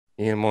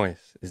Ian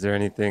Moyes, is there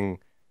anything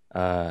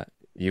uh,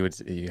 you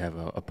have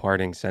a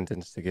parting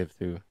sentence to give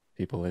to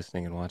people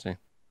listening and watching?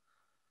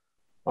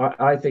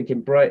 I think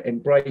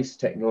embrace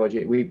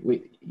technology.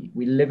 We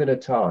live in a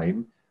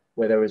time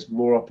where there is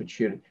more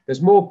opportunity.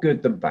 There's more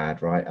good than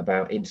bad, right?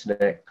 About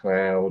internet,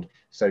 cloud,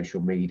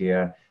 social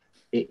media.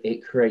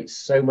 It creates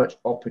so much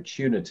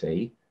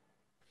opportunity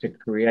to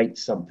create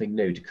something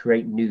new, to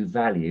create new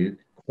value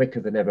quicker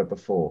than ever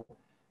before.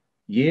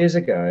 Years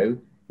ago,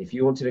 if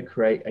you wanted to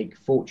create a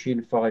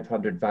Fortune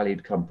 500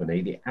 valued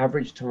company, the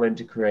average time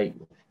to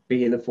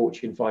be in the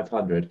Fortune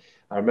 500,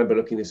 I remember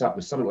looking this up,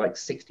 was something like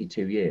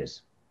 62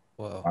 years.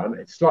 Whoa.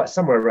 It's like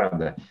somewhere around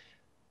there.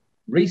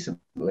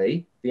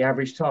 Recently, the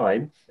average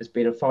time has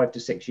been of 5 to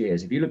 6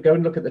 years. If you go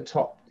and look at the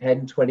top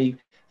 10, 20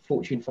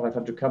 Fortune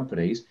 500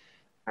 companies,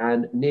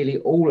 and nearly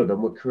all of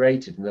them were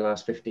created in the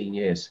last 15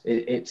 years.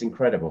 It's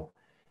incredible.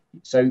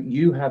 So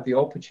you have the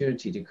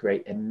opportunity to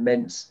create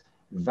immense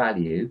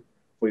value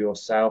for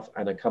yourself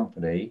and a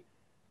company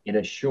in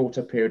a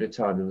shorter period of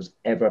time than was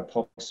ever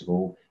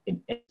possible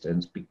in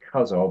instance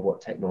because of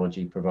what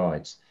technology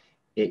provides.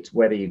 It's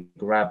whether you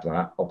grab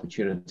that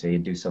opportunity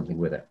and do something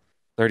with it.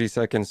 30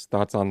 seconds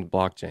thoughts on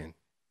blockchain.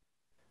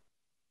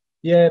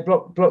 Yeah,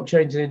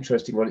 blockchain's an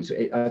interesting one.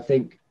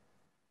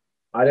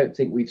 I don't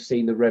think we've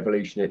seen the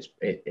revolution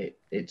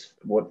it's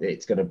what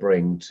it's going to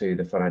bring to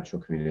the financial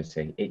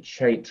community.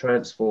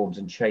 Transforms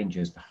and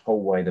changes the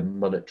whole way the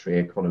monetary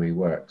economy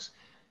works.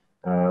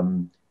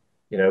 Um,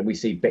 we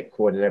see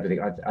Bitcoin and everything.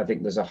 I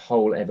think there's a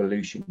whole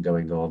evolution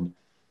going on.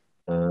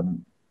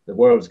 The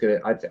world's going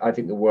to. I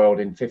think the world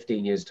in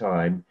 15 years'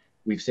 time,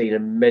 we've seen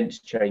immense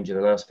change in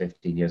the last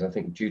 15 years. I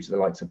think due to the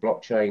likes of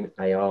blockchain,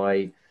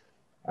 AI,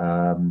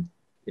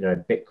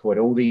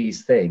 Bitcoin, all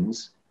these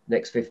things.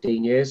 Next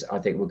 15 years, I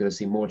think we're going to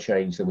see more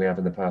change than we have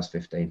in the past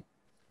 15. I really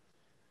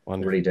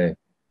Wonderful. do. And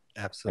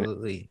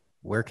Absolutely.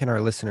 Where can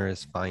our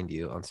listeners find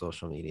you on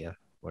social media?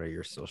 What are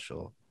your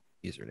social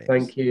usernames?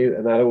 Thank you.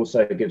 And that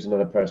also gives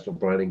another personal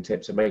branding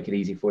tip. So make it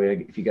easy for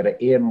you. If you go to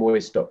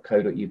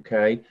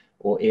ianmoyes.co.uk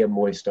or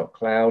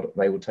ianmoyes.cloud,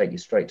 they will take you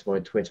straight to my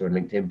Twitter and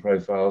LinkedIn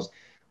profiles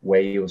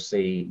where you'll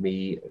see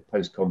me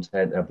post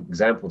content,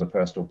 examples of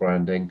personal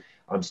branding.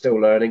 I'm still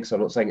learning, so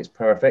I'm not saying it's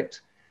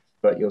perfect,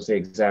 but you'll see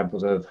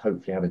examples of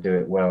hopefully how to do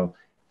it well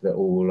that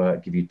will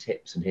give you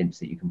tips and hints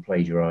that you can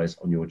plagiarize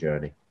on your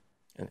journey.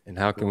 and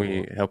how can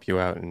we help you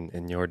out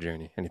in your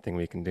journey? Anything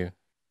we can do?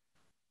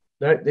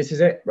 No, this is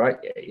it, right?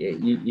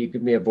 You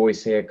give me a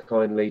voice here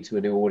kindly to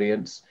a new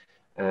audience,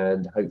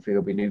 and hopefully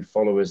there'll be new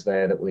followers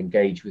there that will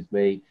engage with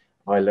me.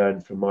 I learn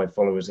from my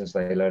followers as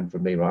they learn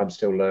from me. Right? I'm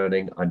still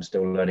learning. I'm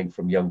still learning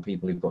from young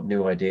people who've got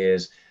new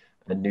ideas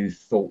and new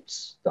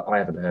thoughts that I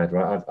haven't had.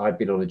 Right? I've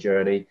been on a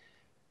journey,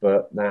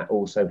 but that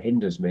also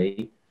hinders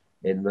me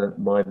in that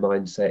my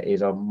mindset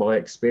is on my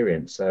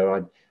experience.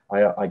 So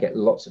I get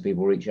lots of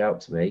people reach out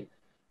to me,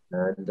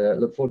 and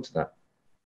look forward to that.